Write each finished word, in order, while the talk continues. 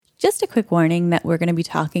Just a quick warning that we're going to be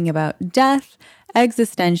talking about death,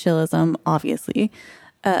 existentialism, obviously,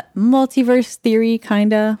 multiverse theory,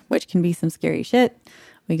 kinda, which can be some scary shit.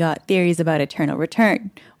 We got theories about eternal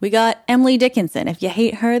return. We got Emily Dickinson. If you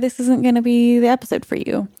hate her, this isn't going to be the episode for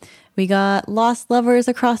you. We got lost lovers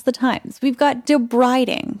across the times. We've got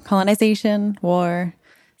debriding, colonization, war.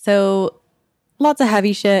 So lots of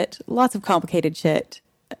heavy shit, lots of complicated shit.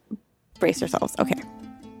 Brace yourselves. Okay.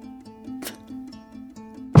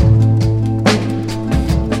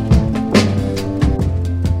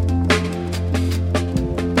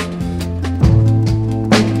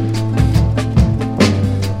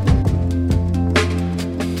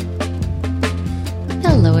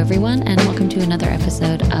 Hello, everyone, and welcome to another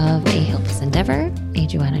episode of A Hopeless Endeavor, a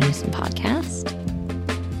Joanna Newsom podcast.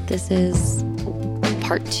 This is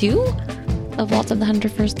part 2 of Waltz of the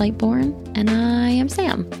 101st Lightborne, and I am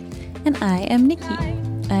Sam. And I am Nikki.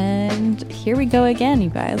 And here we go again, you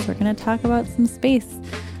guys. We're going to talk about some space,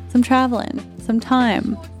 some traveling, some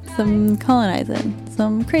time, some colonizing,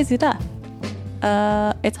 some crazy stuff.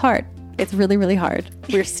 It's hard. It's really, really hard.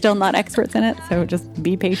 We're still not experts in it, so just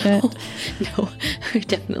be patient. No, we're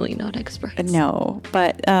definitely not experts. No,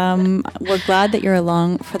 but we're glad that you're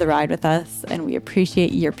along for the ride with us, and we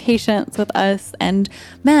appreciate your patience with us. And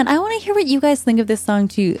man, I want to hear what you guys think of this song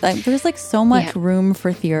too. Like, there's like so much room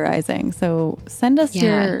for theorizing. So send us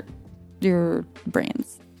your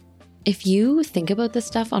brains. If you think about this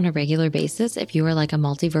stuff on a regular basis, if you are like a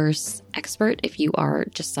multiverse expert, if you are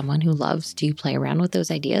just someone who loves to play around with those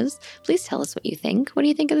ideas, please tell us what you think. What do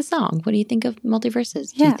you think of the song? What do you think of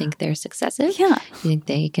multiverses? Do you think they're successive? Yeah. Do you think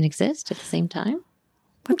they can exist at the same time?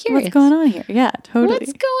 I'm curious. What's going on here? Yeah, totally.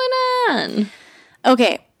 What's going on?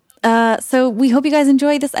 Okay. So we hope you guys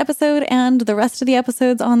enjoy this episode and the rest of the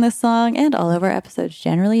episodes on this song and all of our episodes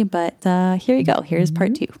generally. But here you go. Here's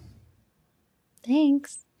part 2.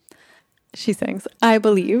 Thanks. She sings, I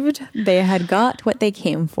believed they had got what they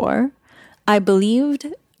came for. I believed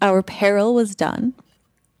our peril was done.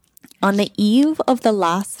 On the eve of the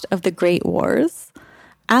last of the great wars,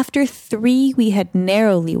 after 3 we had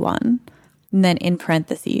narrowly won, and then in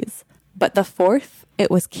parentheses, but the 4th it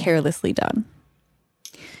was carelessly done.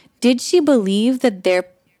 Did she believe that their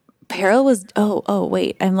peril was,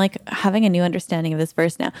 wait, I'm like having a new understanding of this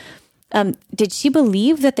verse now. Did she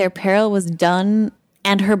believe that their peril was done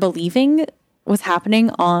and her believing was happening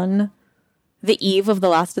on the eve of the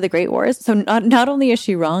last of the great wars? So not only is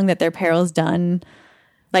she wrong that their peril's done,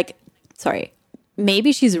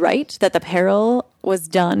 maybe she's right that the peril was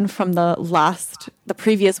done from the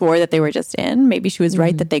previous war that they were just in. Maybe she was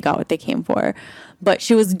right that they got what they came for. But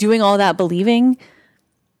she was doing all that believing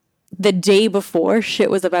the day before shit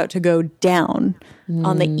was about to go down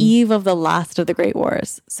on the eve of the last of the great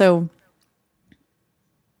wars. So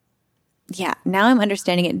yeah, now I'm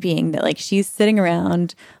understanding it being that like she's sitting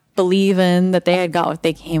around believing that they had got what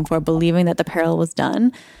they came for, believing that the peril was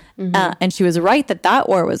done. And she was right that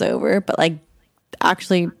war was over, but like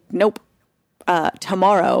actually, nope.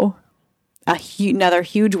 Tomorrow, another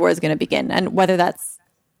huge war is going to begin. And whether that's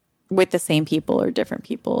with the same people or different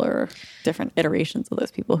iterations of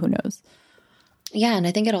those people, who knows? Yeah, and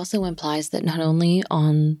I think it also implies that not only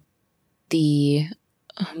on the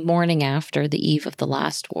morning after the eve of the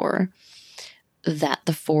last war, that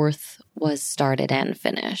the 4th was started and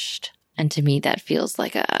finished. And to me, that feels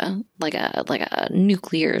like a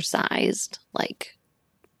nuclear-sized like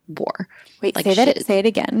war. Wait, like say it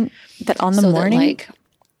again. That on the morning.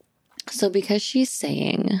 So because she's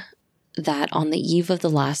saying that on the eve of the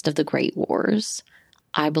last of the great wars,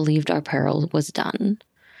 I believed our peril was done.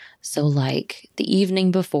 So like the evening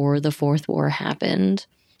before the 4th war happened,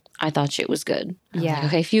 I thought shit was good. Yeah. Like,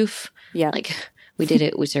 okay, phew. Yeah. Like we did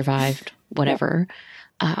it. We survived. Whatever.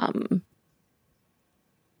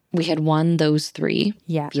 We had won those 3.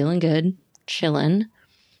 Yeah. Feeling good. Chilling.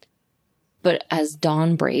 But as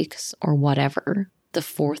dawn breaks or whatever, the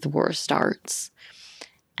 4th war starts.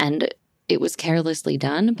 And it was carelessly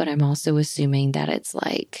done, but I'm also assuming that it's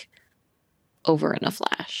like over in a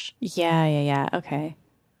flash. Yeah. Okay.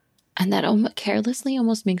 And that carelessly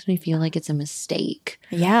almost makes me feel like it's a mistake.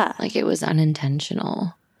 Yeah. Like it was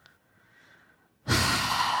unintentional.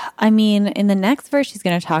 I mean, in the next verse, she's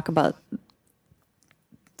going to talk about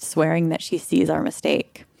swearing that she sees our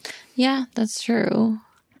mistake. Yeah, that's true.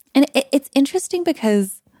 And it's interesting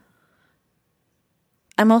because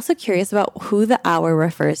I'm also curious about who the hour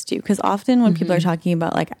refers to. Because often when people are talking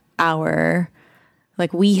about like our,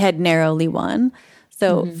 like we had narrowly won.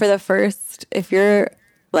 So for the first, if you're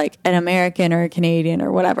like an American or a Canadian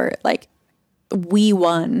or whatever, like we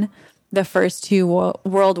won the first two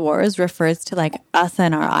world wars refers to like us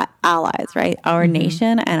and our allies, right? Our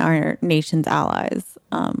nation and our nation's allies.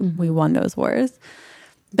 We won those wars.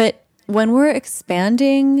 But when we're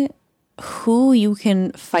expanding who you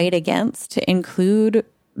can fight against to include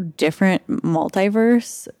different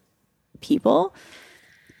multiverse people,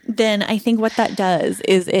 then I think what that does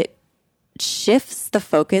is it shifts the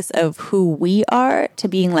focus of who we are to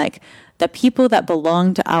being like the people that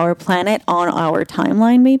belong to our planet on our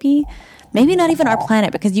timeline, maybe not even our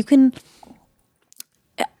planet, because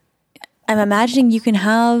I'm imagining you can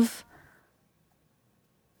have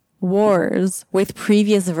wars with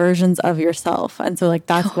previous versions of yourself. And so like,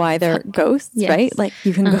 that's why they're ghosts, yes. right? Like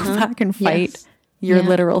you can go back and fight your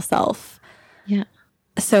literal self. Yeah.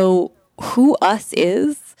 So who us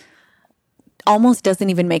is almost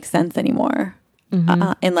doesn't even make sense anymore.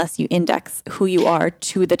 Unless you index who you are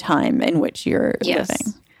to the time in which you're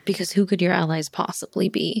living. Because who could your allies possibly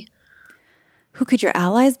be? Who could your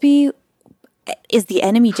allies be? Is the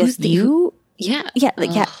enemy just you? Yeah. Yeah.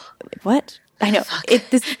 Like, yeah. What? I know.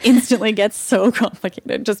 This instantly gets so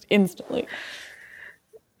complicated. Just instantly.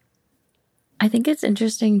 I think it's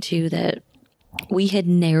interesting, too, that we had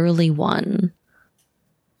narrowly won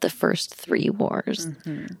the first 3 wars.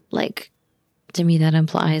 Like, to me, that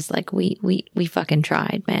implies like we fucking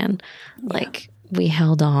tried, man. Like we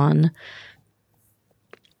held on.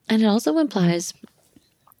 And it also implies,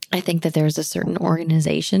 I think, that there's a certain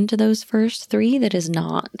organization to those first 3 that is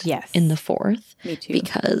not in the 4th. Me too.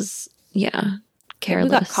 Because,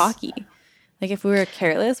 careless. We got cocky. Like if we were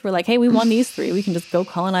careless, we're like, hey, we won these 3. We can just go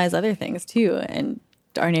colonize other things too. And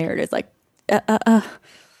our narrative is like,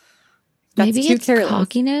 That's maybe it's careless.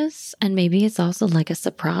 Cockiness, and maybe it's also like a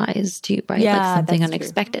surprise too, right? Yeah, like something that's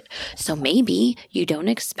unexpected. True. So maybe you don't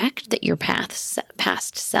expect that your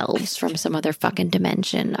past selves from some other fucking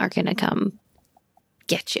dimension are going to come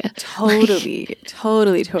get you. Totally.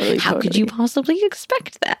 How could you possibly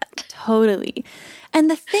expect that? Totally. And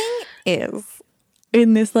the thing is,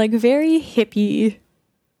 in this like very hippie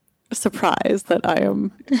surprise that I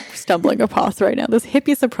am stumbling across right now, this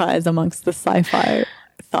hippie surprise amongst the sci-fi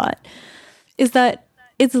thought, is that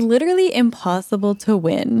it's literally impossible to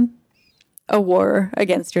win a war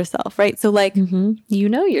against yourself, right? So like, you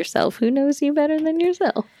know yourself. Who knows you better than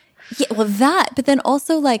yourself? Yeah, well that, but then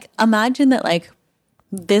also like, imagine that like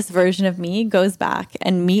this version of me goes back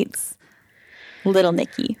and meets little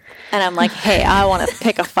Nikki. And I'm like, hey, I want to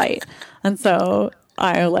pick a fight. And so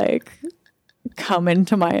I like come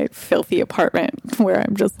into my filthy apartment where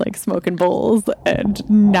I'm just like smoking bowls, and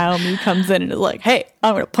Naomi comes in and is like, hey,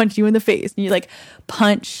 I'm gonna punch you in the face. And you like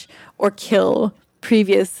punch or kill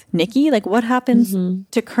previous Nikki. Like what happens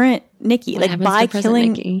to current Nikki? What like by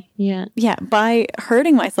killing Nikki? by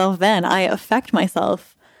hurting myself, then I affect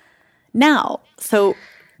myself now. So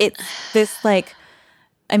it's this like,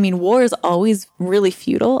 I mean, war is always really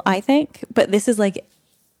futile, I think, but this is like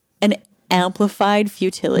an amplified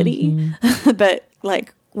futility that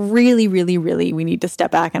like really we need to step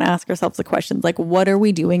back and ask ourselves the questions like, what are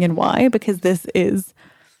we doing and why? Because this is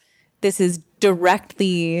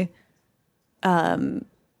directly what's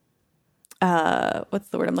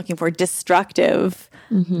the word I'm looking for, destructive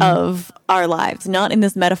of our lives, not in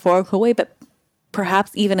this metaphorical way, but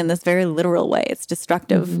perhaps even in this very literal way. It's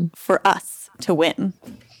destructive for us to win.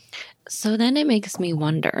 So then it makes me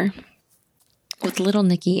wonder, with little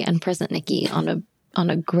Nikki and present Nikki on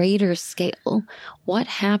a greater scale, what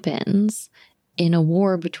happens in a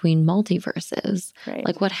war between multiverses? Right.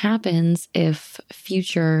 Like what happens if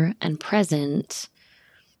future and present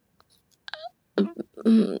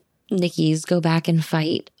Nikki's go back and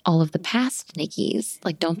fight all of the past Nikki's?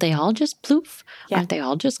 Like, don't they all just ploof? Yeah. Aren't they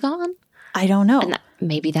all just gone? I don't know. And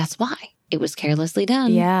maybe that's why it was carelessly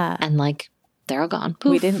done. Yeah. And like, they're all gone.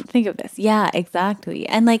 Poof. We didn't think of this. Yeah, exactly.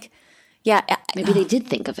 And like, yeah. Maybe they did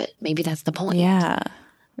think of it. Maybe that's the point. Yeah.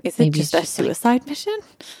 Is it just a suicide mission?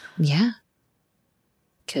 Yeah.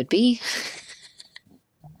 Could be.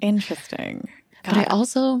 Interesting. God, but I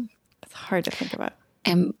also... It's hard to think about.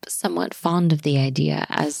 Am somewhat fond of the idea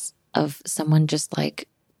as of someone just like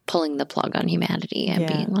pulling the plug on humanity and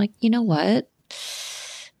being like, you know what?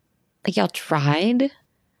 Like y'all tried,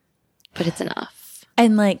 but it's enough.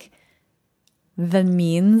 And like the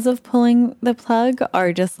means of pulling the plug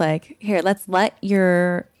are just like, here, let's let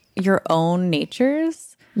your own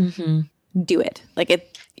natures do it. Like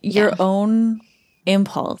it's your own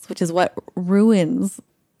impulse, which is what ruins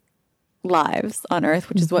lives on Earth,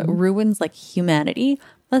 which is what ruins like humanity.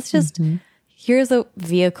 Let's just, here's a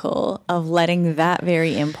vehicle of letting that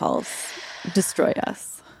very impulse destroy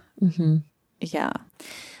us. Yeah.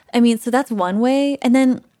 I mean, so that's one way. And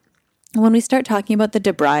then when we start talking about the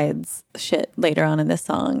DeBrides shit later on in this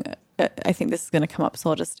song, I think this is going to come up. So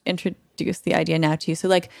I'll just introduce the idea now to you. So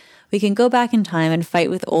like we can go back in time and fight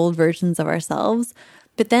with old versions of ourselves.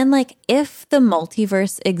 But then like if the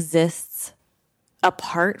multiverse exists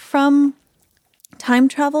apart from time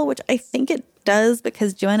travel, which I think it does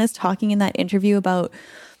because Joanna's talking in that interview about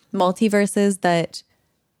multiverses that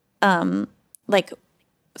like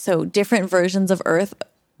so different versions of Earth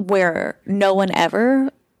where no one ever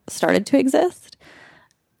started to exist.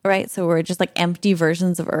 Right, so we're just like empty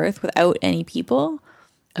versions of Earth without any people.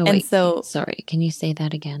 Oh, and wait, so sorry, can you say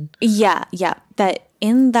that again? Yeah. That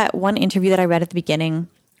in that one interview that I read at the beginning,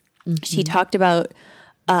 she talked about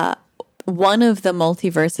one of the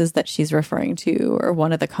multiverses that she's referring to, or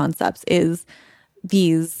one of the concepts, is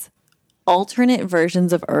these alternate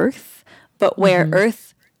versions of Earth, but where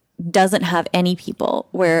Earth doesn't have any people,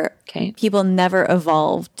 where people never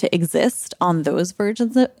evolved to exist on those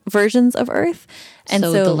versions of Earth. And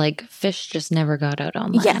so the like fish just never got out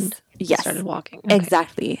on land. Yes. Started walking. Okay.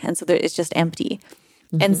 Exactly. And so it's just empty.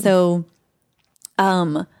 And so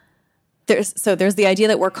there's the idea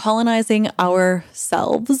that we're colonizing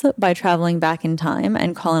ourselves by traveling back in time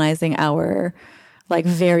and colonizing our like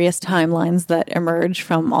various timelines that emerge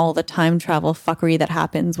from all the time travel fuckery that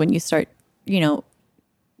happens when you start,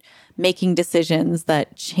 making decisions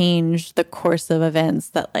that change the course of events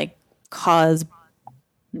that like cause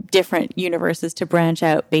different universes to branch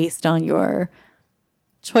out based on your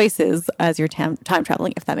choices as you're time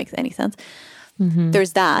traveling, if that makes any sense.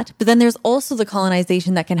 There's that. But then there's also the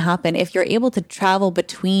colonization that can happen if you're able to travel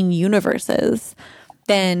between universes.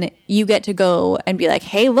 Then you get to go and be like,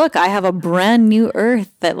 hey, look, I have a brand new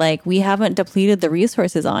Earth that like we haven't depleted the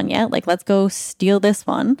resources on yet. Like, let's go steal this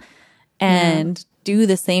one and do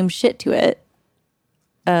the same shit to it.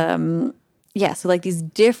 So like these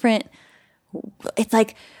different, it's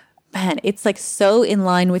like, man, it's like so in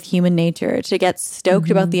line with human nature to get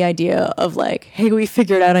stoked about the idea of like, hey, we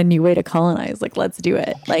figured out a new way to colonize. Like, let's do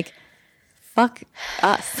it. Like, fuck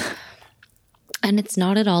us. And it's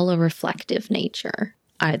not at all a reflective nature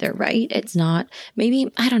either, right? It's not,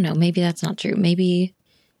 maybe, I don't know, maybe that's not true. Maybe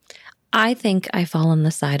I think I fall on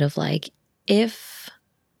the side of like, if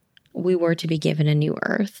we were to be given a new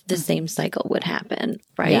Earth, the same cycle would happen,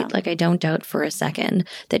 right? Yeah. Like, I don't doubt for a second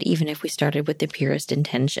that even if we started with the purest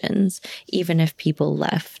intentions, even if people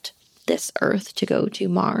left this Earth to go to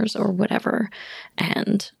Mars or whatever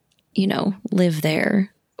and, live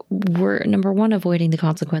there, we're, number one, avoiding the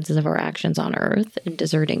consequences of our actions on Earth and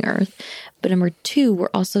deserting Earth. But number two, we're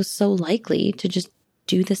also so likely to just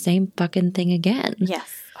do the same fucking thing again. Yes,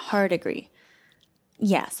 hard agree.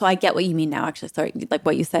 Yeah, so I get what you mean now, actually. Sorry, like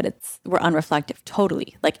what you said, we're unreflective,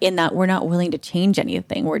 totally. Like in that we're not willing to change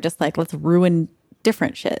anything. We're just like, let's ruin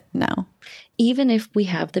different shit now. Even if we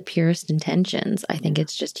have the purest intentions, I think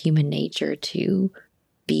it's just human nature to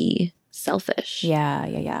be selfish.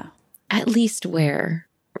 Yeah. At least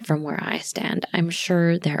from where I stand, I'm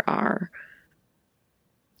sure there are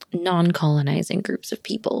non-colonizing groups of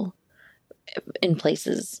people from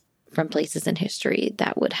places in history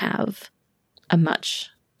that would have a much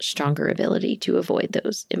stronger ability to avoid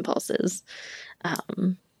those impulses.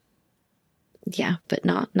 But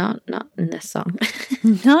not in this song.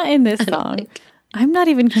 Not in this song. I'm not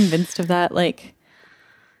even convinced of that. Like,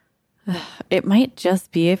 it might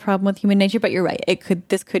just be a problem with human nature, but you're right.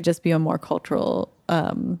 This could just be a more cultural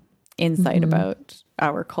insight about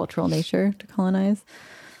our cultural nature to colonize.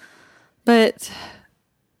 But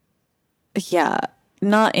yeah,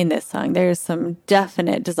 not in this song. There's some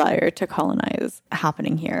definite desire to colonize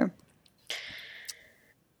happening here.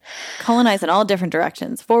 Colonize in all different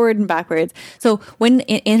directions, forward and backwards. So when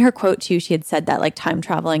in her quote too, she had said that like time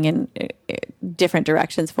traveling in different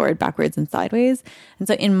directions, forward, backwards, and sideways. And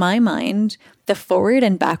so in my mind, the forward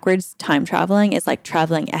and backwards time traveling is like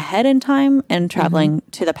traveling ahead in time and traveling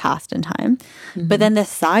to the past in time. But then the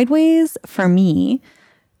sideways for me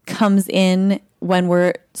comes in when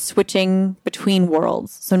we're switching between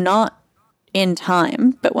worlds. So not in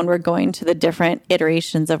time, but when we're going to the different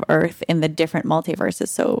iterations of Earth in the different multiverses.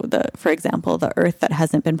 So for example, the Earth that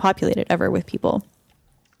hasn't been populated ever with people.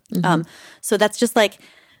 So that's just like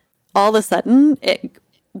all of a sudden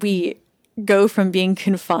we go from being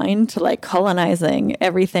confined to like colonizing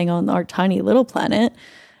everything on our tiny little planet.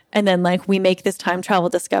 And then like we make this time travel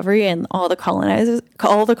discovery and all the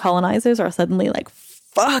colonizers are suddenly like,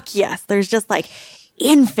 fuck yes, there's just like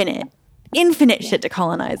infinite shit to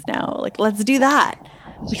colonize now. Like, let's do that.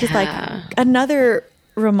 Which is like another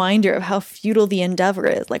reminder of how futile the endeavor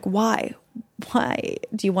is. Like, why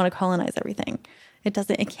do you want to colonize everything?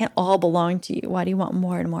 It can't all belong to you. Why do you want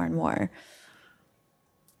more and more and more?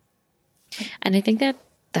 And I think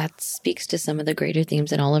that speaks to some of the greater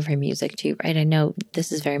themes in all of her music too, right? I know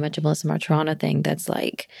this is very much a Melissa Martrana thing that's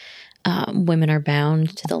like women are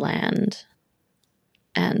bound to the land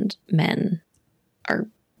and men are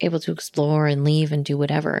able to explore and leave and do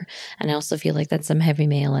whatever. And I also feel like that's some heavy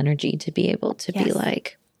male energy to be able to be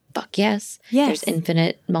like, fuck yes. There's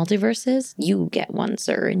infinite multiverses. You get one,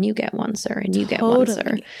 sir, and you get one, sir, and you get one,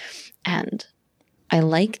 sir. And I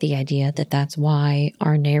like the idea that that's why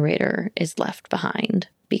our narrator is left behind,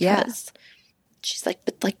 because she's like,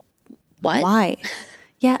 but like, what? Why?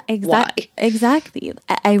 Yeah, exactly. Why? Exactly.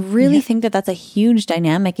 I really think that that's a huge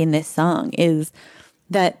dynamic in this song, is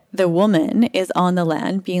that the woman is on the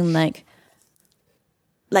land being like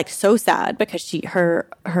so sad because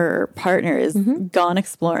her partner is gone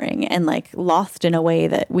exploring and like lost in a way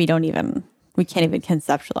that we can't even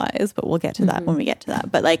conceptualize, but we'll get to that when we get to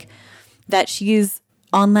that. But like that she's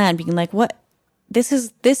on land being like, what, this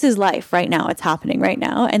is life right now. It's happening right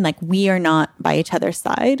now. And like, we are not by each other's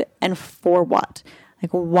side. And for what?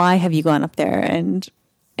 Like, why have you gone up there? And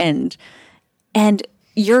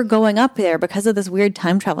you're going up there because of this weird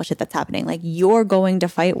time travel shit that's happening. Like, you're going to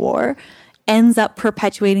fight war, ends up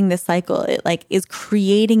perpetuating this cycle. It like is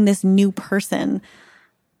creating this new person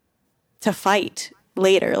to fight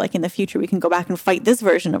later. Like in the future, we can go back and fight this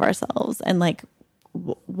version of ourselves. And like,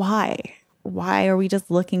 why are we just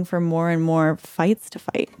looking for more and more fights to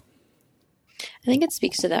fight? I think it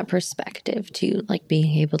speaks to that perspective too, like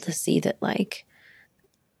being able to see that, like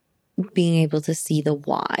being able to see the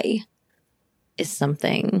why is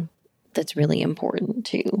something that's really important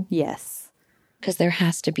too. Yes. Because there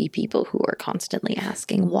has to be people who are constantly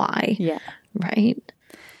asking why. Yeah. Right?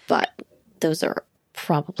 But those are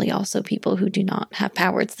probably also people who do not have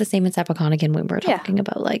power. It's the same in Sapokonigan when we're talking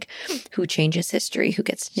about like who changes history, who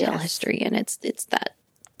gets to tell history. And it's that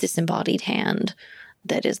disembodied hand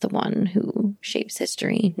that is the one who shapes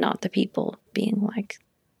history, not the people being like,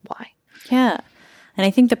 why? Yeah. And I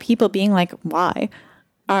think the people being like, why,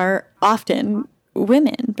 are often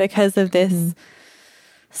women because of this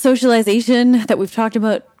socialization that we've talked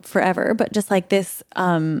about forever, but just like this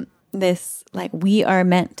like we are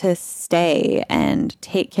meant to stay and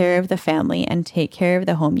take care of the family and take care of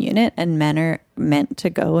the home unit, and men are meant to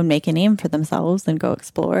go and make a name for themselves and go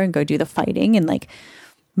explore and go do the fighting, and like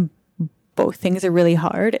both things are really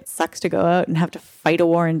hard. It sucks to go out and have to fight a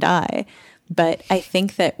war and die. But I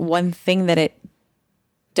think that one thing that it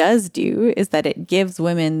does do is that it gives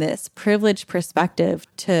women this privileged perspective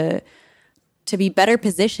to be better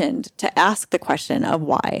positioned to ask the question of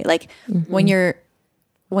why. Like when you're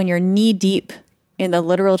knee deep in the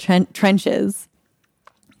literal trenches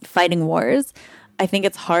fighting wars, I think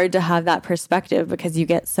it's hard to have that perspective because you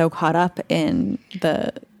get so caught up in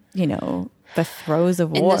the throes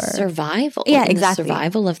of war. In the survival. Yeah, in exactly. The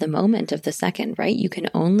survival of the moment, of the second, right? You can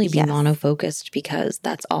only be monofocused because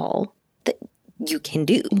that's all that you can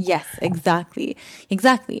do. Yes, exactly.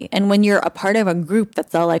 Exactly. And when you're a part of a group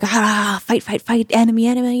that's all like, fight,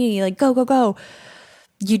 enemy, like go,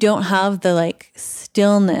 you don't have the like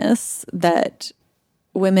stillness that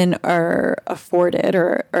women are afforded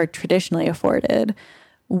or are traditionally afforded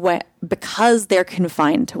because they're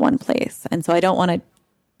confined to one place. And so I don't want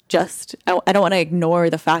to ignore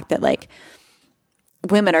the fact that like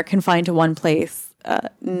women are confined to one place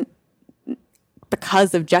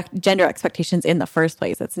because of gender expectations in the first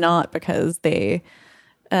place. It's not because they,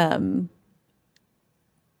 I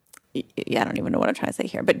don't even know what I'm trying to say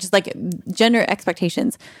here, but just like gender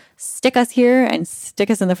expectations stick us here and stick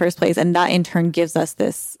us in the first place. And that in turn gives us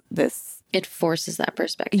this. It forces that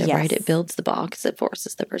perspective, right? It builds the box. It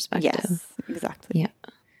forces the perspective. Yes, exactly. Yeah.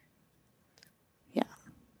 Yeah.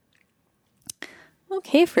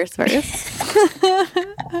 Okay, first verse.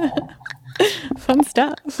 Fun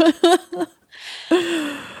stuff.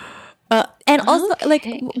 And also, like,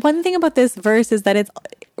 one thing about this verse is that it's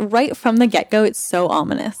right from the get-go, it's so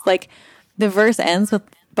ominous. Like, the verse ends with,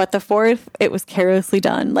 but the fourth, it was carelessly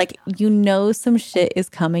done. Like, some shit is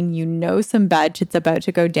coming. Some bad shit's about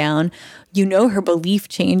to go down. Her belief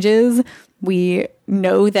changes. We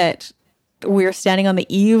know that we're standing on the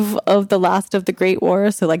eve of the last of the Great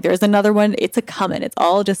War. So, like, there's another one. It's a coming. It's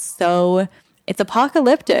all just so, it's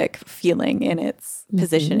apocalyptic feeling in its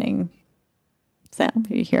positioning. Sam,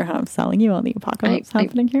 you hear how I'm selling you on the apocalypse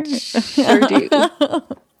happening here? Sure do.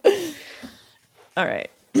 All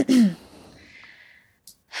right.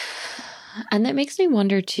 And that makes me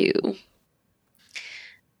wonder too,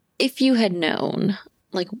 if you had known,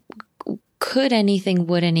 like, would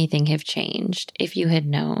anything have changed if you had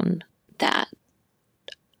known that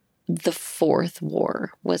the fourth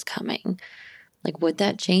war was coming? Like, would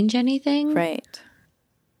that change anything? Right.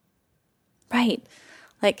 Right.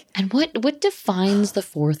 Like, And what defines the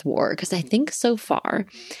fourth war? Because I think so far,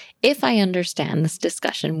 if I understand this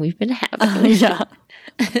discussion we've been having, yeah.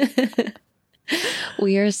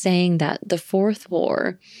 we are saying that the fourth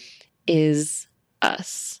war is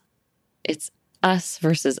us. It's us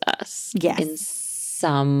versus us. Yes. In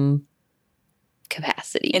some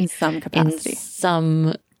capacity. In some capacity. In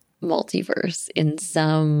some multiverse. In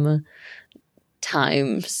some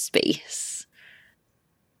time, space.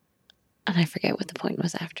 And I forget what the point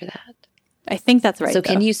was after that. I think that's right. So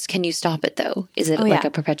can you stop it though? Is it like yeah.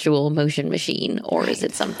 a perpetual motion machine, or is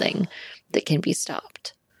it something that can be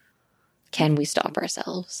stopped? Can we stop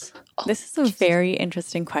ourselves? Oh, this is a very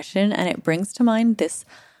interesting question, and it brings to mind this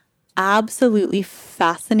absolutely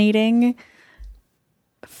fascinating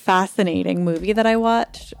movie that I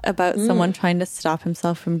watched about someone trying to stop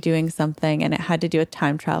himself from doing something, and it had to do with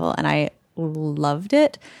time travel, and I loved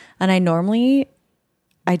it. And I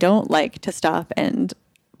don't like to stop and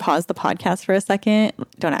pause the podcast for a second.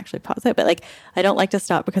 Don't actually pause it, but like I don't like to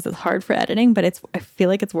stop because it's hard for editing, but I feel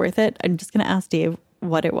like it's worth it. I'm just going to ask David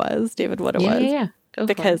what it was. Yeah.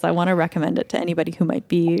 Because I want to recommend it to anybody who might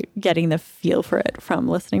be getting the feel for it from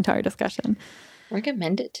listening to our discussion.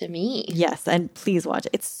 Recommend it to me. Yes, and please watch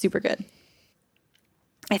it. It's super good.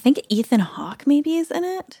 I think Ethan Hawke maybe is in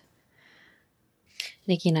it.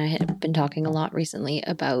 Nikki and I have been talking a lot recently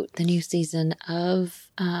about the new season of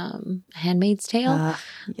Handmaid's Tale.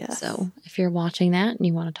 Yes. So if you're watching that and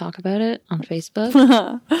you want to talk about it on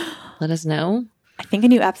Facebook, let us know. I think a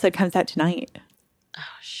new episode comes out tonight.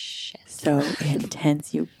 Oh, shit. So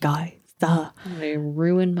intense, you guys. I'm going to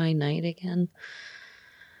ruin my night again.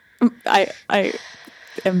 I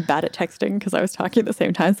am bad at texting because I was talking at the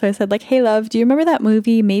same time. So I said like, hey, love, do you remember that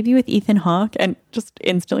movie maybe with Ethan Hawke? And just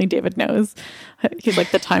instantly David knows. He's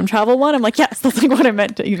like, the time travel one? I'm like, yes, that's like what I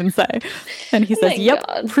meant to even say. And he says, yep,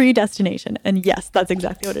 God. Predestination. And yes, that's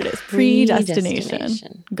exactly what it is.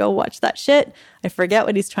 Predestination. Go watch that shit. I forget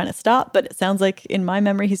what he's trying to stop, but it sounds like in my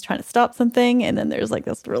memory he's trying to stop something. And then there's like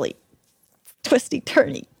this really twisty,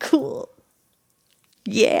 turny, cool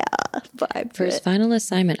vibe. For his final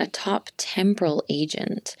assignment, a top temporal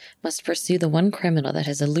agent must pursue the one criminal that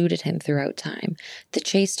has eluded him throughout time. The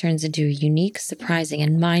chase turns into a unique, surprising,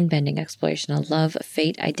 and mind-bending exploration of love,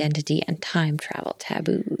 fate, identity, and time travel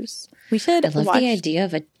taboos. We should I love the idea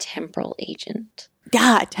of a temporal agent.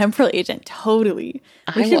 Yeah, temporal agent, totally.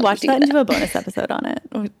 We should watch that and do a bonus episode on it.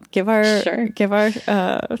 Give our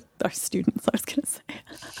students, I was going to say.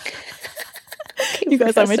 You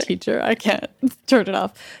guys, I'm a teacher. I can't turn it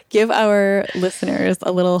off. Give our listeners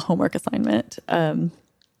a little homework assignment to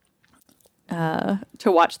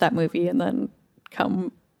watch that movie and then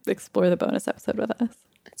come explore the bonus episode with us.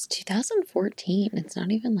 It's 2014. It's not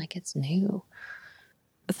even like it's new.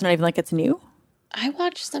 It's not even like it's new? I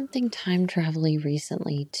watched something time travel-y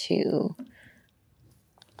recently, too.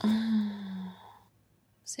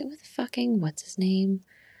 Was it with fucking, what's his name?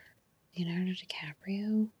 Leonardo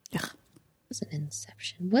DiCaprio? Ugh. It was an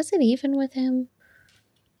Inception. Was it even with him?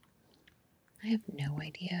 I have no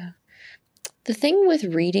idea. The thing with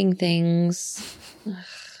reading things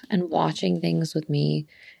and watching things with me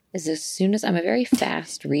is as soon as I'm a very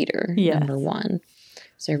fast reader, number one.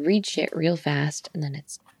 So I read shit real fast and then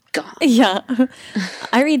it's gone. Yeah.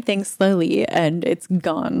 I read things slowly and it's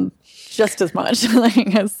gone just as much. Like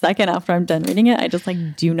a second after I'm done reading it, I just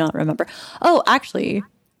like do not remember. Oh, actually,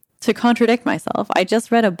 to contradict myself, I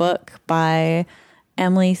just read a book by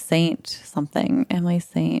Emily Saint something.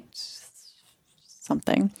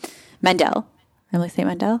 Mandel. Emily Saint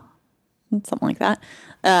Mandel? Something like that.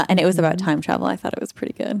 And it was about time travel. I thought it was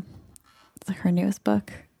pretty good. It's like her newest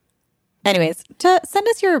book. Anyways, send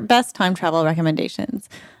us your best time travel recommendations.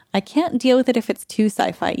 I can't deal with it if it's too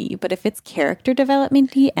sci-fi-y, but if it's character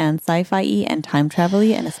development-y and sci-fi-y and time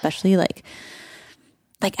travel-y, and especially like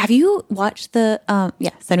have you watched the,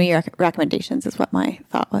 send me your recommendations is what my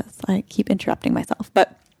thought was. I keep interrupting myself.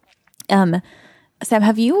 But, Sam,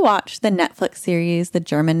 have you watched the Netflix series, the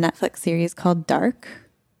German Netflix series called Dark?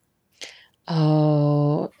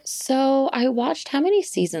 Oh, so I watched, how many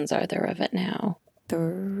seasons are there of it now?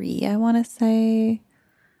 3, I want to say.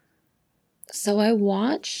 So I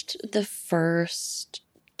watched the first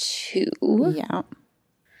 2. Yeah.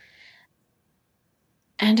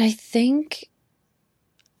 And I think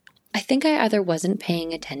I either wasn't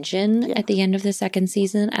paying attention at the end of the second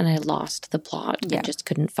season and I lost the plot. I just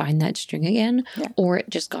couldn't find that string again, or it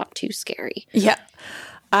just got too scary. Yeah.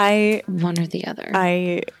 One or the other.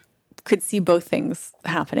 I could see both things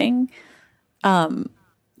happening.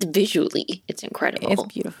 Visually, it's incredible. It's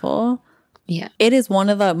beautiful. Yeah. It is one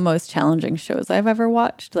of the most challenging shows I've ever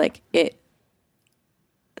watched. Like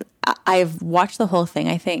I I've watched the whole thing,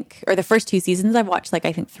 I think, or the first 2 seasons I've watched like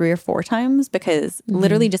I think 3 or 4 times, because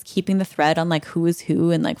literally just keeping the thread on like who is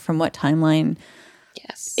who and like from what timeline.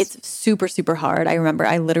 Yes. It's super, super hard. I remember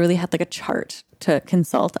I literally had like a chart to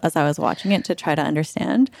consult as I was watching it to try to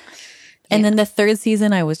understand. And then the 3rd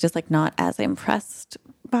season I was just like not as impressed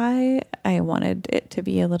by. I wanted it to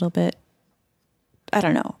be a little bit, I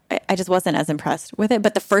don't know. I just wasn't as impressed with it.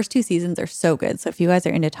 But the first 2 seasons are so good. So if you guys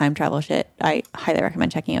are into time travel shit, I highly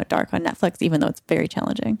recommend checking out Dark on Netflix, even though it's very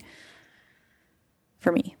challenging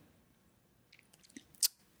for me.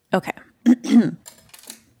 Okay.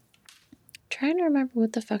 Trying to remember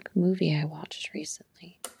what the fuck movie I watched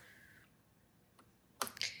recently.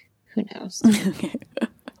 Who knows?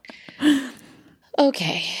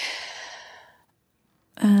 Okay.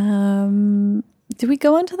 Do we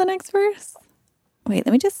go on to the next verse? Wait,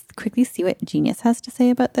 let me just quickly see what Genius has to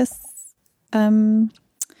say about this. The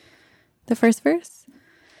first verse.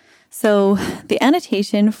 So the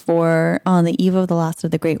annotation for On the Eve of the Last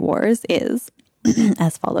of the Great Wars is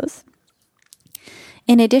as follows.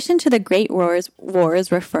 In addition to the Great Wars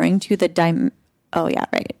referring to the oh yeah,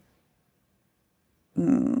 right.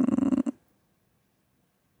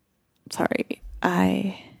 Sorry,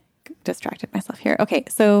 I distracted myself here. Okay,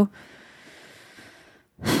 so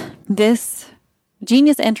this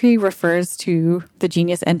Genius entry refers to the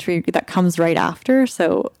Genius entry that comes right after.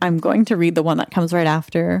 So I'm going to read the one that comes right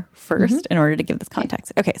after first in order to give this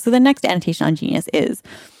context. Okay, so the next annotation on Genius is,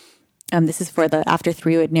 this is for the after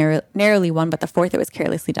 3 would narrowly won, but the 4th it was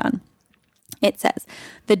carelessly done. It says,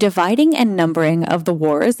 the dividing and numbering of the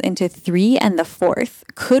wars into 3 and the 4th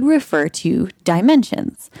could refer to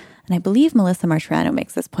dimensions. And I believe Melissa Martirano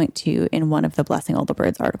makes this point too in one of the Blessing All the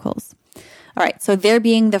Birds articles. All right, so there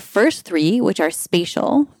being the first 3, which are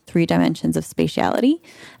spatial, 3 dimensions of spatiality,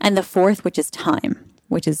 and the 4th, which is time,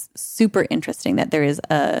 which is super interesting that there is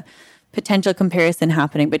a potential comparison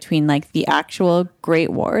happening between like the actual Great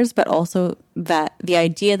Wars, but also that the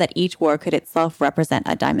idea that each war could itself represent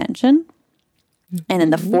a dimension. And then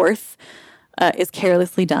the 4th is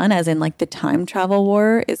carelessly done, as in like the time travel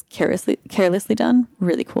war is carelessly done.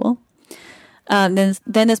 Really cool. Then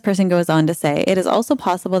this person goes on to say, it is also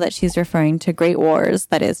possible that she's referring to Great Wars,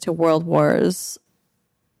 that is to World Wars.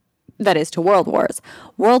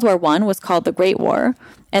 World War I was called the Great War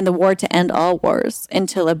and the war to end all wars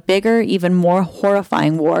until a bigger, even more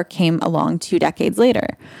horrifying war came along 2 decades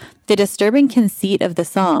later. The disturbing conceit of the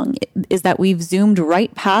song is that we've zoomed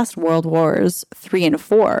right past World Wars 3 and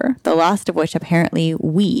 4, the last of which apparently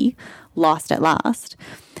we lost at last,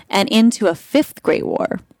 and into a 5th Great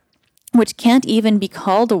War, which can't even be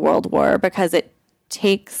called a world war because it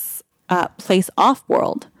takes place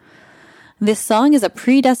off-world. This song is a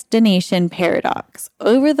predestination paradox.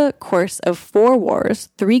 Over the course of 4 wars,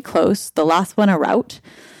 3 close, the last one a rout,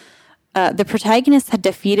 the protagonists had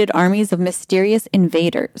defeated armies of mysterious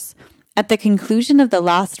invaders. At the conclusion of the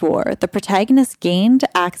last war, the protagonists gained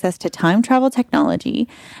access to time travel technology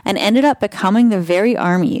and ended up becoming the very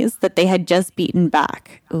armies that they had just beaten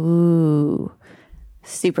back. Ooh,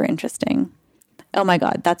 super interesting. Oh my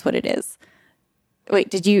God, that's what it is. Wait,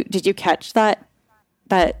 did you catch that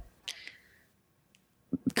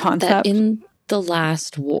concept? That in the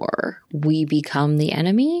last war, we become the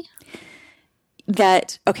enemy?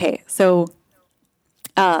 Okay, so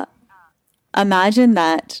imagine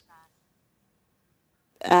that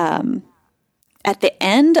at the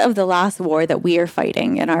end of the last war that we are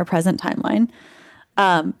fighting in our present timeline,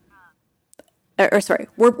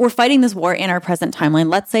 we're fighting this war in our present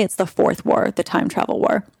timeline. Let's say it's the 4th war, the time travel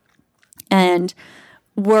war. And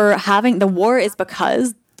the war is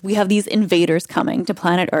because we have these invaders coming to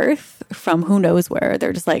planet Earth from who knows where.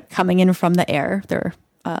 They're just like coming in from the air. They're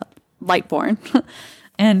Lightborne.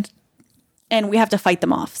 and we have to fight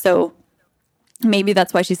them off. So maybe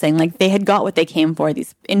that's why she's saying like they had got what they came for.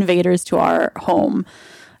 These invaders to our home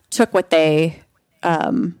took what they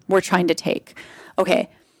were trying to take. Okay.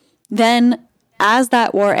 Then as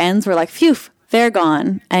that war ends, we're like, phew, they're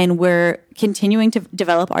gone. And we're continuing to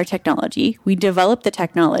develop our technology. We develop the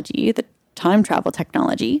technology, the time travel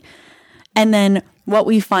technology. And then what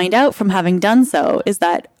we find out from having done so is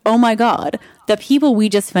that, oh my God, the people we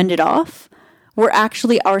just fended off were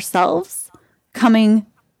actually ourselves coming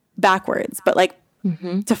backwards, but like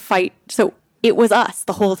to fight. So it was us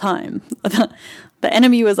the whole time. The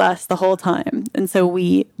enemy was us the whole time. And so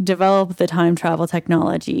we developed the time travel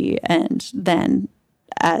technology and then,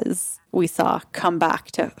 as we saw, come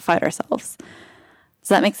back to fight ourselves. Does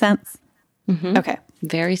that make sense? Okay.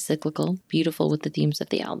 Very cyclical, beautiful with the themes of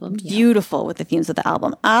the album. Yeah. Beautiful with the themes of the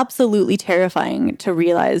album. Absolutely terrifying to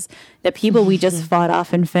realize that people we just fought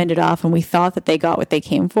off and fended off and we thought that they got what they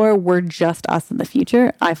came for were just us in the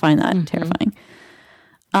future. I find that terrifying.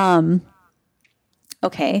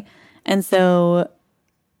 Okay. And so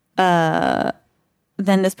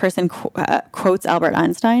then this person quotes Albert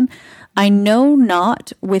Einstein. I know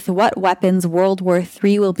not with what weapons World War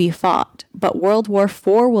III will be fought, but World War IV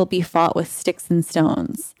will be fought with sticks and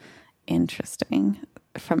stones. Interesting.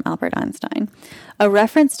 From Albert Einstein. A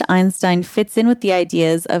reference to Einstein fits in with the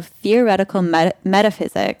ideas of theoretical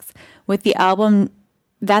metaphysics with the album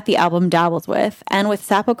dabbles with, and with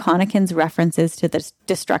Sapo-Konnikin's references to the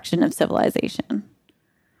destruction of civilization.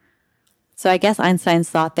 So I guess Einstein's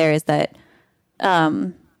thought there is that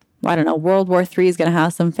I don't know, World War III is going to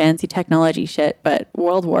have some fancy technology shit, but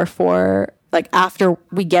World War IV, like after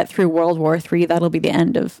we get through World War III, that'll be the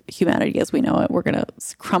end of humanity as we know it. We're going to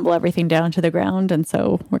crumble everything down to the ground, and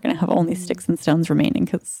so we're going to have only sticks and stones remaining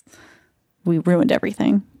because we ruined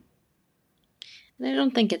everything. And I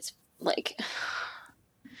don't think it's like,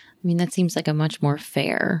 I mean, that seems like a much more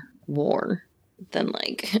fair war than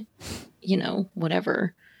like, you know,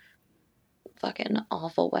 whatever fucking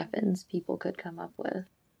awful weapons people could come up with.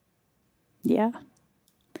 Yeah.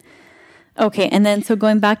 Okay, and then so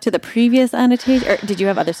going back to the previous annotation, or did you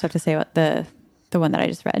have other stuff to say about the one that I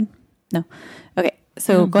just read? No. Okay,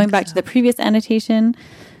 so going back to the previous annotation.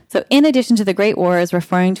 So in addition to the Great Wars,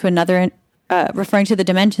 referring to the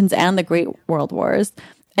dimensions and the Great World Wars,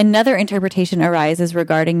 another interpretation arises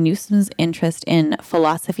regarding Newsom's interest in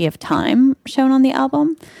philosophy of time, shown on the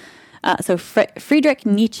album. So Friedrich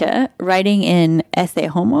Nietzsche, writing in Ecce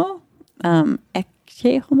Homo, I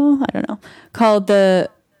don't know, called the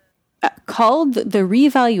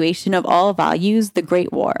revaluation of all values the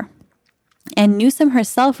Great War. And Newsom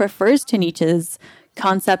herself refers to Nietzsche's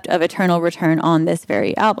concept of eternal return on this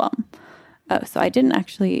very album. Oh, so I didn't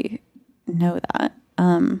actually know that.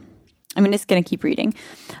 I'm just going to keep reading.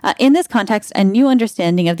 In this context, a new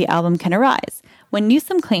understanding of the album can arise. When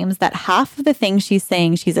Newsom claims that half of the things she's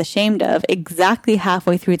saying she's ashamed of exactly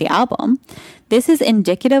halfway through the album, this is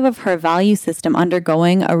indicative of her value system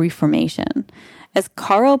undergoing a reformation. As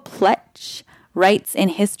Karl Pletsch writes in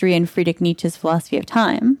History and Friedrich Nietzsche's Philosophy of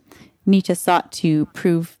Time, Nietzsche sought to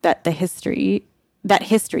prove that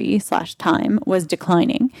history/time was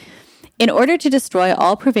declining. In order to destroy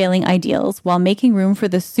all prevailing ideals while making room for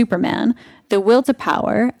the Superman, the will to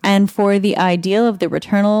power, and for the ideal of the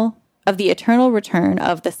eternal return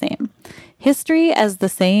of the same. History, as the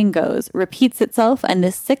saying goes, repeats itself, and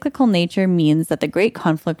this cyclical nature means that the great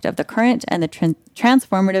conflict of the current and the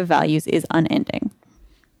transformative values is unending.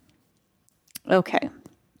 Okay.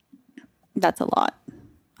 That's a lot.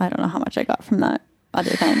 I don't know how much I got from that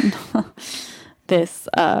other than this,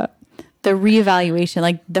 the reevaluation,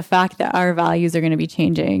 like the fact that our values are going to be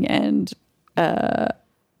changing and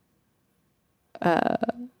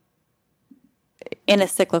in a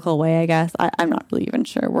cyclical way, I guess. I'm not really even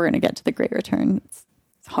sure. We're going to get to the Great Return. It's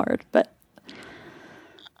hard, but...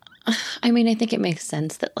 I mean, I think it makes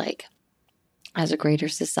sense that, like, as a greater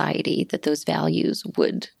society, that those values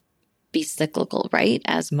would be cyclical, right?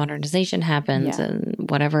 As modernization happens and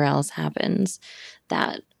whatever else happens,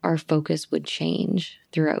 that our focus would change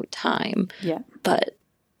throughout time. Yeah. But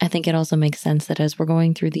I think it also makes sense that as we're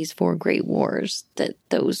going through these 4 great wars, that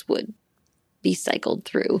those would be cycled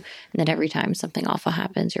through, and that every time something awful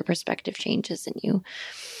happens, your perspective changes, and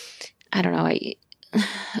I don't know,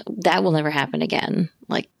 that will never happen again.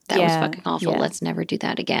 Like, that was fucking awful. Let's never do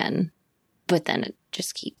that again. But then it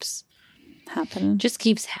just keeps happening.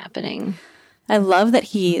 I love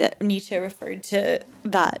that Nietzsche referred to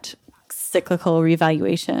that cyclical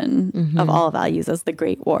revaluation of all values as the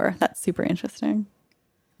Great War. That's super interesting.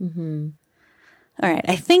 Mm-hmm. All right.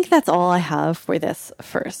 I think that's all I have for this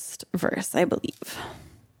first verse, I believe.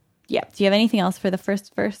 Yeah. Do you have anything else for the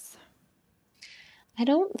first verse? I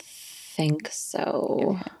don't think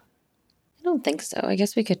so. Okay. I don't think so. I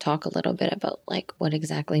guess we could talk a little bit about like what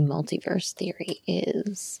exactly multiverse theory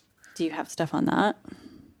is. Do you have stuff on that?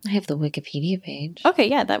 I have the Wikipedia page. Okay.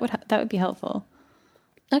 Yeah. That would be helpful.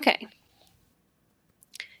 Okay.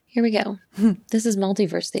 Here we go. This is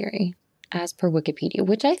multiverse theory as per Wikipedia,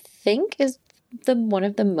 which I think is one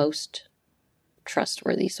of the most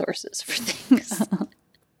trustworthy sources for things.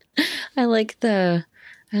 I like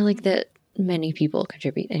that many people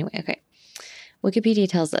contribute. Anyway, okay. Wikipedia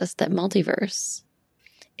tells us that multiverse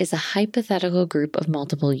is a hypothetical group of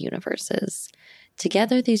multiple universes.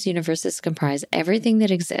 Together, these universes comprise everything that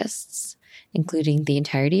exists, including the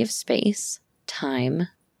entirety of space, time,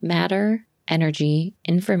 matter, energy,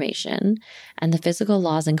 information, and the physical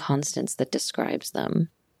laws and constants that describe them.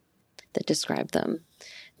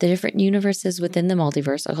 The different universes within the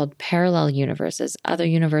multiverse are called parallel universes, other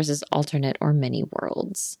universes, alternate, or many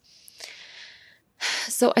worlds.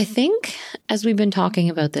 So I think as we've been talking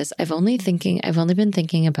about this, I've only been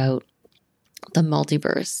thinking about the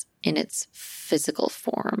multiverse in its physical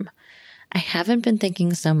form. I haven't been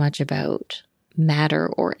thinking so much about matter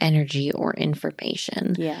or energy or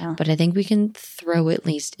information. Yeah. But I think we can throw at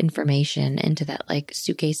least information into that like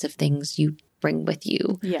suitcase of things you bring with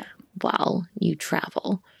you while you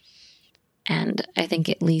travel. And I think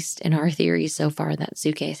at least in our theory so far, that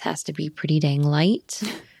suitcase has to be pretty dang light.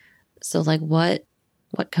 So like what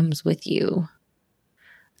comes with you?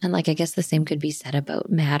 And like I guess the same could be said about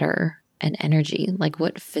matter and energy. Like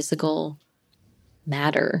what physical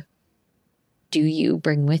matter do you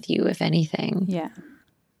bring with you, if anything? Yeah.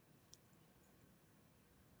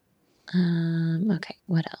 Okay,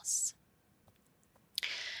 what else?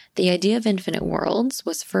 The idea of infinite worlds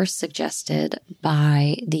was first suggested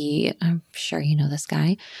by I'm sure you know this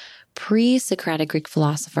guy, pre-Socratic Greek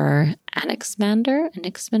philosopher Anaximander.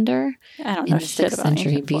 I don't know in the shit 6th about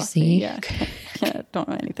century ancient philosophy. BC. Yeah, I don't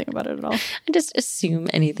know anything about it at all. I just assume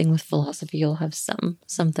anything with philosophy you'll have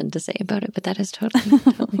something to say about it, but that is totally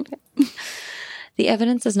okay. The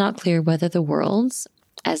evidence is not clear whether the worlds,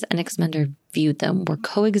 as Anaximander viewed them, were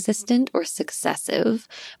coexistent or successive,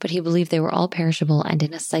 but he believed they were all perishable and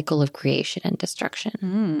in a cycle of creation and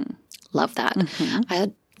destruction. Love that.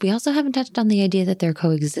 Mm-hmm. We also haven't touched on the idea that they're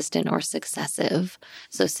coexistent or successive.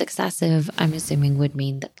 So successive, I'm assuming, would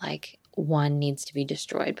mean that like one needs to be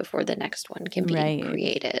destroyed before the next one can be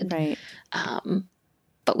created. Right.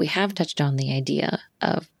 But we have touched on the idea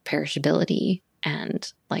of perishability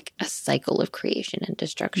and like a cycle of creation and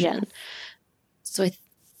destruction. Yes. So I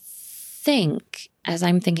think, as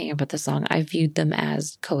I'm thinking about the song, I viewed them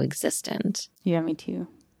as coexistent. Yeah, me too.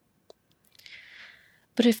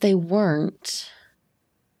 But if they were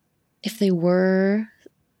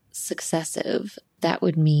successive, that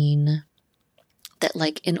would mean that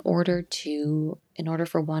like in order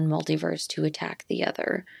for one multiverse to attack the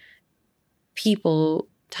other,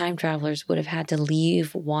 time travelers would have had to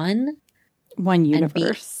leave one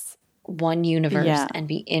universe and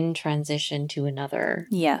be in transition to another.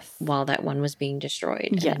 Yes. While that one was being destroyed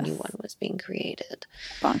and a new one was being created.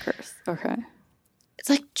 Bonkers. Okay. It's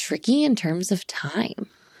like tricky in terms of time.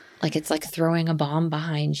 Like it's like throwing a bomb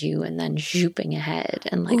behind you and then zooping ahead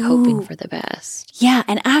and like hoping for the best. Yeah.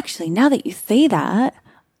 And actually, now that you say that,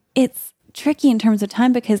 it's tricky in terms of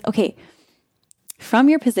time because, okay, from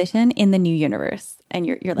your position in the new universe, and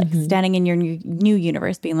you're like standing in your new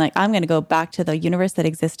universe being like, I'm going to go back to the universe that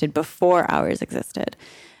existed before ours existed.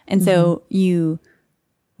 And so you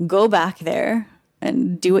go back there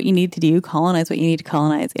and do what you need to do, colonize what you need to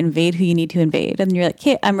colonize, invade who you need to invade. And you're like,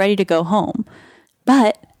 okay, I'm ready to go home.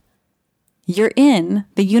 But you're in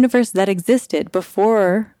the universe that existed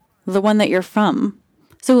before the one that you're from.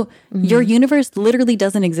 So your universe literally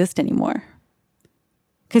doesn't exist anymore.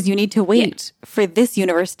 Because you need to wait for this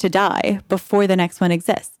universe to die before the next one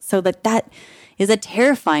exists. So that is a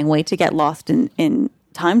terrifying way to get lost in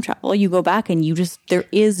time travel. You go back and there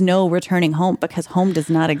is no returning home because home does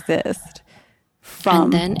not exist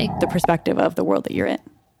from the perspective of the world that you're in.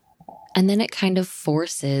 And then it kind of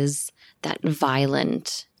forces that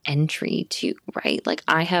violent entry too, right? Like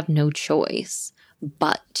I have no choice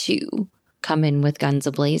but to come in with guns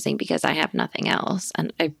a-blazing because I have nothing else.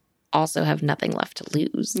 And I also have nothing left to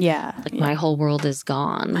lose. Yeah. Like my whole world is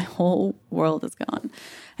gone. My whole world is gone.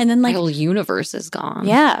 And then like my whole universe is gone.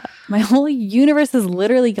 Yeah. My whole universe is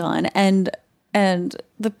literally gone. And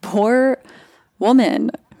the poor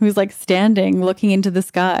woman who's like standing looking into the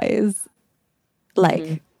skies,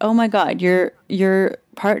 like, oh my God, your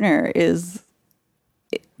partner is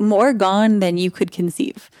more gone than you could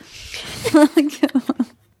conceive.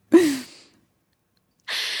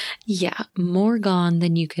 Yeah, more gone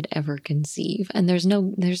than you could ever conceive. And there's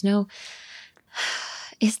no,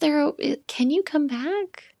 can you come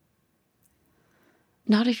back?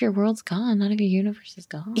 Not if your world's gone, not if your universe is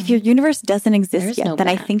gone. If your universe doesn't exist yet, then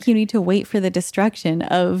I think you need to wait for the destruction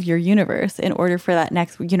of your universe in order for that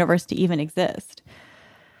next universe to even exist.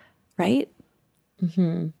 Right?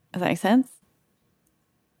 Mm-hmm. Does that make sense?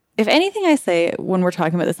 If anything I say when we're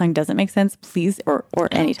talking about this song doesn't make sense, please, or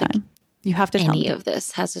anytime. You have to tell me. Any of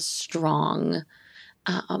this has a strong,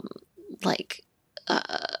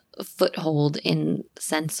 foothold in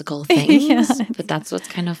sensical things, but that's what's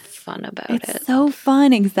kind of fun about it. It's so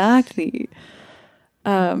fun, exactly.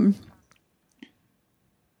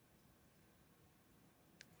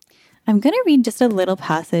 I'm going to read just a little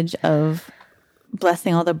passage of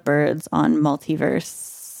Blessing All the Birds on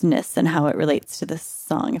multiverse-ness and how it relates to this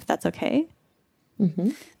song, if that's okay. Mm-hmm.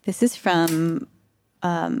 This is from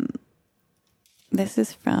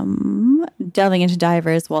Delving into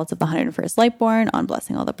Divers, Waltz of the 101st Lightborne on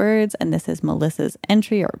Blessing All the Birds. And this is Melissa's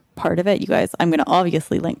entry or part of it. You guys, I'm going to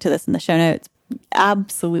obviously link to this in the show notes.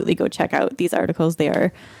 Absolutely go check out these articles. They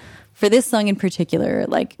are, for this song in particular,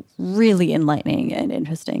 like really enlightening and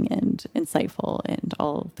interesting and insightful and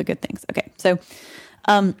all the good things. Okay, so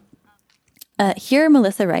here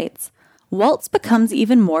Melissa writes, Waltz becomes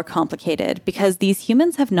even more complicated because these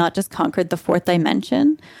humans have not just conquered the fourth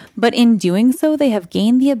dimension, but in doing so, they have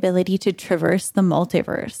gained the ability to traverse the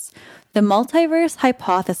multiverse. The multiverse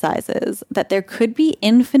hypothesizes that there could be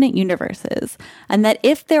infinite universes, and that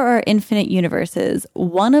if there are infinite universes,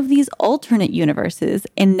 one of these alternate universes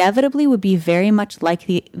inevitably would be very much like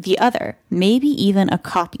the other, maybe even a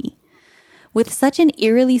copy. With such an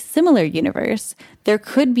eerily similar universe, there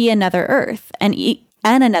could be another Earth and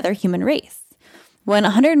another human race. When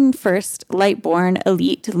 101st Lightborne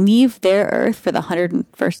elite leave their Earth for the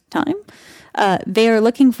 101st time, they are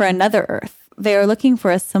looking for another Earth. They are looking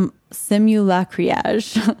for a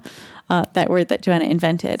simulacriage, that word that Joanna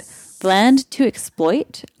invented, land to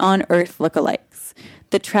exploit on Earth lookalikes.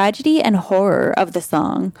 The tragedy and horror of the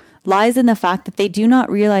song lies in the fact that they do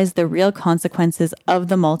not realize the real consequences of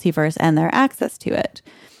the multiverse and their access to it.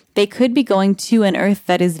 They could be going to an Earth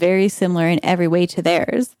that is very similar in every way to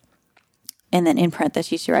theirs. And then in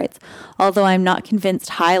parentheses, she writes, although I'm not convinced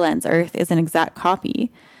Highland's Earth is an exact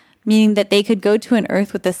copy, meaning that they could go to an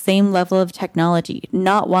Earth with the same level of technology,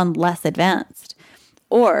 not one less advanced.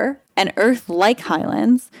 Or an Earth like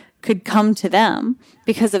Highland's could come to them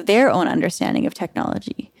because of their own understanding of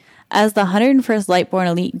technology. As the 101st Lightborne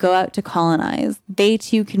elite go out to colonize, they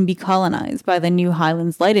too can be colonized by the new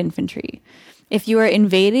Highlands Light Infantry. If you are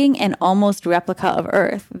invading an almost replica of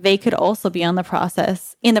Earth, they could also be in the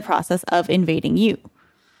process of invading you.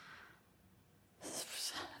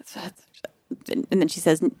 And then she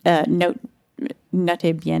says, note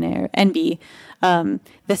bien NB.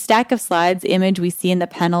 The stack of slides image we see in the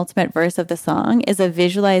penultimate verse of the song is a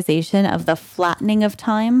visualization of the flattening of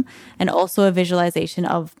time and also a visualization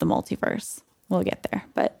of the multiverse. We'll get there.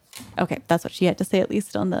 But okay, that's what she had to say, at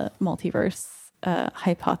least on the multiverse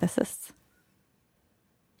hypothesis.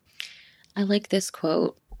 I like this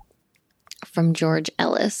quote from George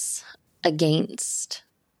Ellis against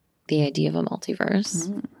the idea of a multiverse.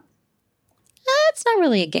 Mm. It's not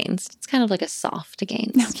really against. It's kind of like a soft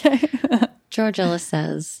against. Okay. George Ellis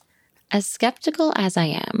says, as skeptical as I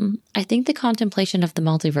am, I think the contemplation of the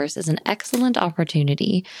multiverse is an excellent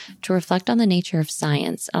opportunity to reflect on the nature of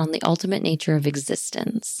science and on the ultimate nature of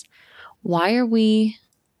existence. Why are we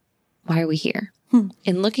here?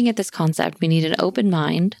 In looking at this concept, we need an open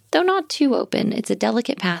mind, though not too open. It's a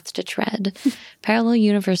delicate path to tread. Parallel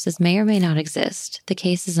universes may or may not exist. The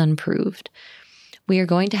case is unproved. We are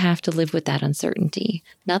going to have to live with that uncertainty.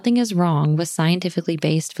 Nothing is wrong with scientifically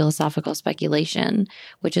based philosophical speculation,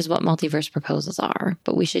 which is what multiverse proposals are,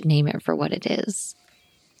 but we should name it for what it is.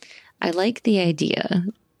 I like the idea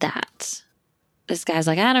that this guy's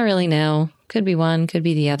like, I don't really know. Could be one, could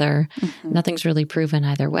be the other. Mm-hmm. Nothing's really proven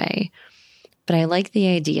either way. But I like the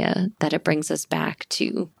idea that it brings us back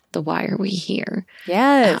to the why are we here?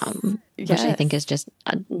 Yes. Which I think is just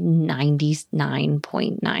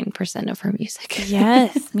 99.9% of her music.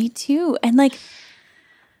 Yes, me too. And like,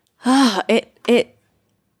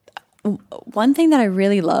 one thing that I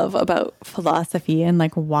really love about philosophy and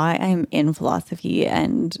like why I'm in philosophy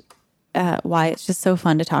and why it's just so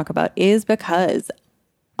fun to talk about is because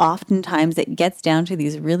oftentimes it gets down to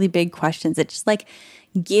these really big questions. It just like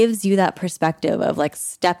gives you that perspective of like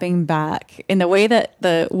stepping back in the way that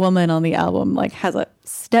the woman on the album like has a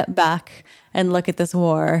step back and look at this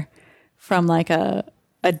war from like a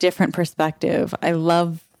different perspective. I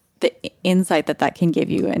love the insight that can give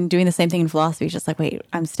you, and doing the same thing in philosophy is just like, wait,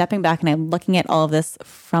 I'm stepping back and I'm looking at all of this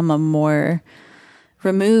from a more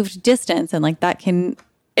removed distance. And like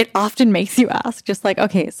it often makes you ask just like,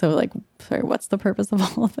 okay, so like, sorry, what's the purpose of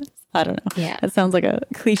all of this? I don't know. Yeah. It sounds like a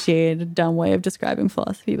cliched, dumb way of describing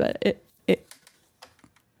philosophy, but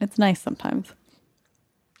it's nice sometimes.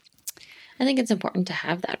 I think it's important to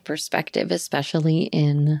have that perspective, especially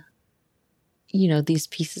in, these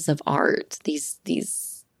pieces of art, this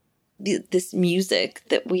music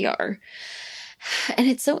that we are. And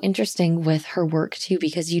it's so interesting with her work too,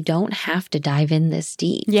 because you don't have to dive in this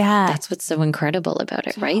deep. Yeah. That's what's so incredible about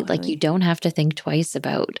it, Totally. right? Like you don't have to think twice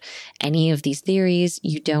about any of these theories.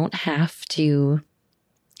 You don't have to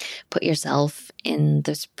put yourself in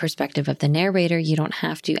the perspective of the narrator. You don't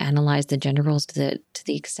have to analyze the gender roles to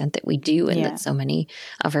the extent that we do and that so many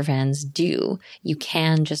of our fans do. You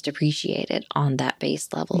can just appreciate it on that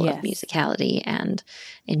base level of musicality and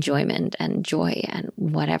enjoyment and joy and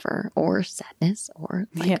whatever, or sadness, or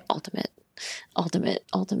like ultimate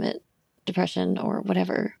depression or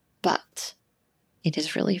whatever. But it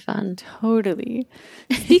is really fun. Totally.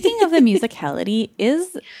 Speaking of the musicality,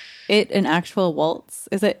 is it an actual waltz?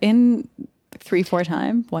 Is it in 3/4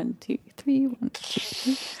 time? 1, 2, 3, 1,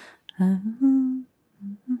 2, 3.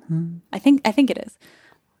 I think it is.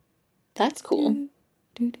 That's cool.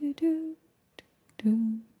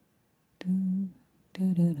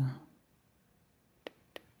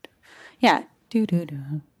 Yeah.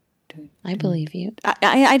 I believe you.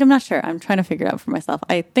 I'm not sure. I'm trying to figure it out for myself.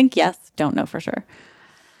 I think yes. Don't know for sure.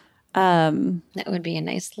 That would be a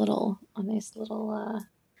nice little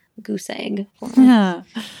goose egg. Yeah.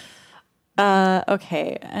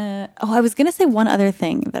 Okay. I was gonna say one other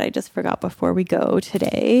thing that I just forgot before we go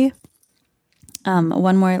today.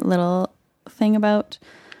 One more little thing about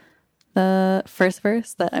the first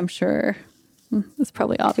verse that I'm sure is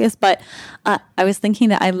probably obvious, but I was thinking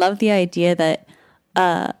that I love the idea that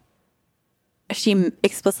she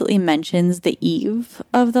explicitly mentions the eve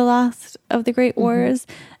of the last of the Great Wars.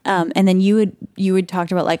 And then you would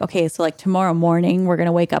talked about like, okay, so like tomorrow morning we're going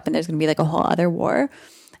to wake up and there's going to be like a whole other war.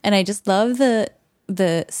 And I just love the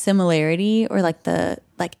similarity or like the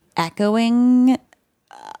like echoing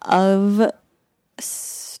of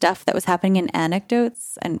stuff that was happening in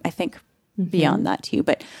anecdotes. And I think beyond that too,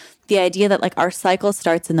 but the idea that like our cycle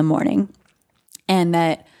starts in the morning and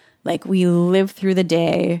that like we live through the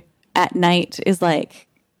day. At night is like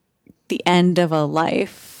the end of a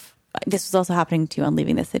life. This was also happening too on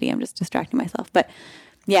Leaving the City. I'm just distracting myself. But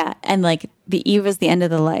yeah, and like the eve is the end of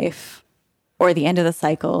the life or the end of the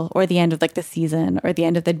cycle or the end of like the season or the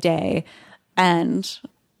end of the day. And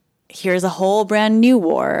here's a whole brand new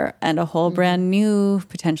war and a whole brand new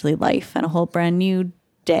potentially life and a whole brand new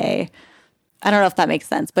day. I don't know if that makes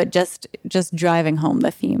sense, but just driving home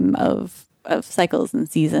the theme of cycles and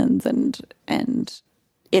seasons and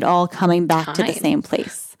it all coming back to the same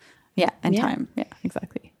place. Yeah, and time. Yeah,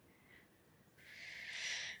 exactly.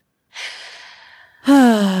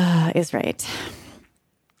 Is right.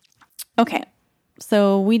 Okay,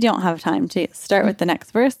 so we don't have time to start with the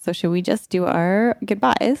next verse, so should we just do our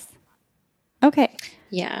goodbyes? Okay.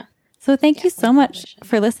 Yeah. So thank you so much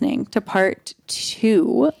for listening to part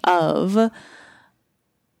 2 of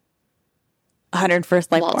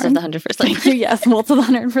 101st Lightborne. Waltz of the 101st Lightborne. Yes, Waltz of the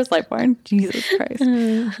 101st Lightborne. Jesus Christ.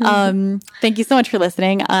 Thank you so much for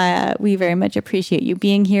listening. We very much appreciate you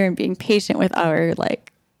being here and being patient with our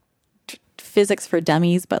like physics for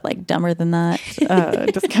dummies, but like dumber than that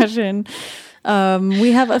discussion.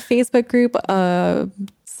 We have a Facebook group.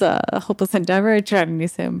 It's Hopeless Endeavor, Trying to Do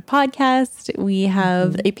Some podcast. We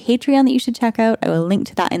have a Patreon that you should check out. I will link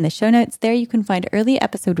to that in the show notes. There you can find early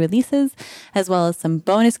episode releases as well as some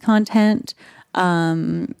bonus content.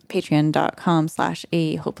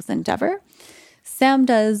 Patreon.com/A Hopeless Endeavor. Sam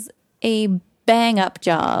does a bang up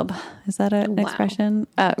job. Is that an expression?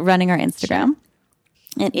 Running our Instagram.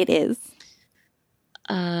 And it is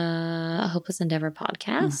a Hopeless Endeavor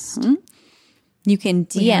podcast. You can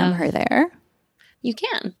DM her there. You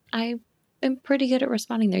can. I am pretty good at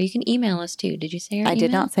responding there. You can email us too. Did you say our email? I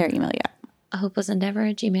did not say our email yet.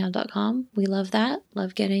 hopelessendeavor@gmail.com. We love that.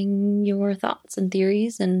 Love getting your thoughts and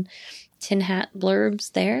theories and tin hat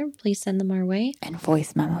blurbs there. Please send them our way. And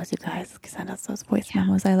voice memos, you guys. Send us those voice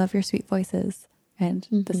memos. I love your sweet voices and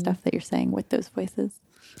the stuff that you're saying with those voices.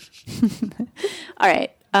 All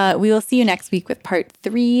right. We will see you next week with part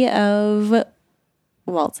 3 of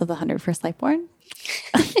Waltz of the 101st Lightborne.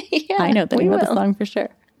 I know the name of the song for sure.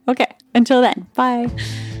 Okay. Until then. Bye.